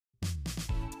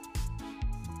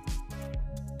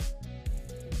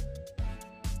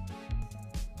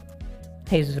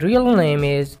His real name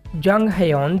is Jang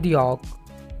Seung.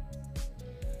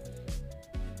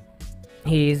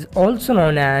 He is also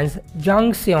known as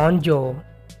Jang Seung.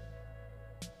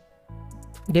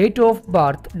 Date of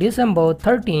birth December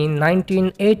 13,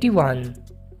 1981.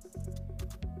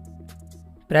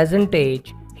 Present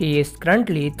age, he is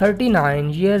currently 39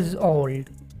 years old.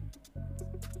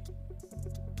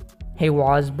 He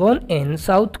was born in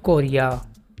South Korea.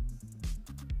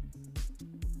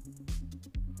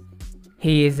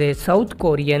 He is a South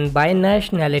Korean by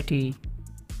nationality.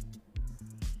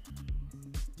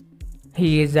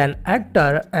 He is an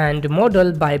actor and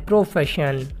model by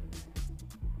profession.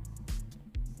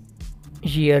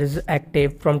 Years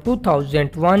active from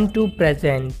 2001 to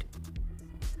present.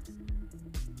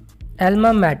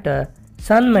 Alma mater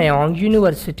Sunmayong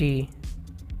University.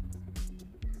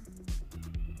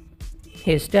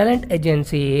 His talent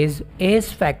agency is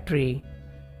Ace Factory.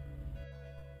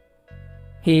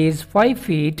 He is 5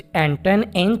 feet and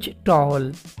 10 inch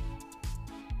tall.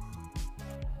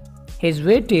 His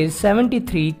weight is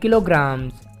 73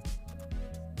 kilograms.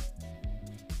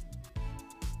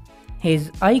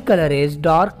 His eye color is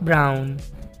dark brown.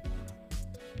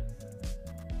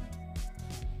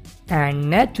 And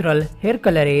natural hair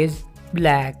color is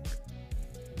black.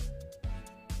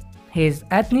 His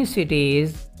ethnicity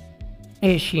is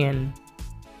Asian.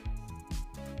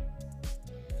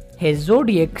 His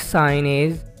zodiac sign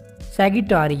is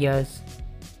Sagittarius.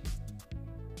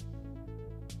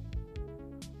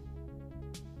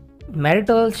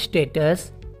 Marital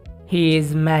status, he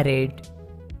is married.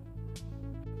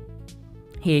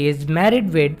 He is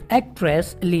married with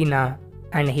actress Lena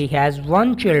and he has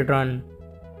 1 child.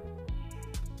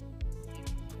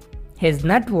 His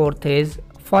net worth is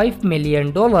 $5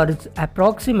 million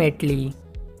approximately.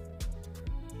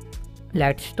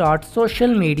 Let's start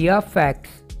social media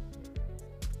facts.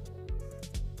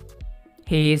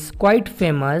 He is quite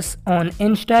famous on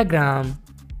Instagram.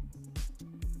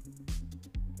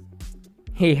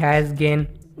 He has gained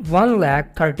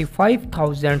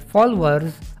 135,000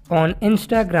 followers on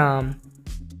Instagram.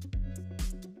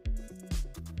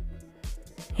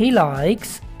 He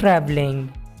likes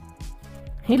traveling.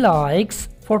 He likes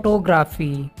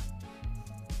photography.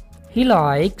 He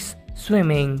likes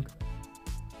swimming.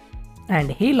 And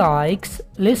he likes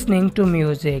listening to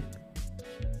music.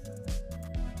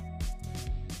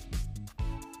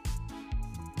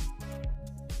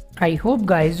 I hope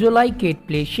guys you like it.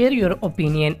 Please share your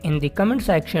opinion in the comment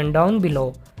section down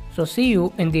below. So see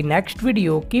you in the next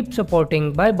video. Keep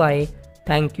supporting. Bye bye.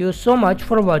 Thank you so much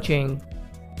for watching.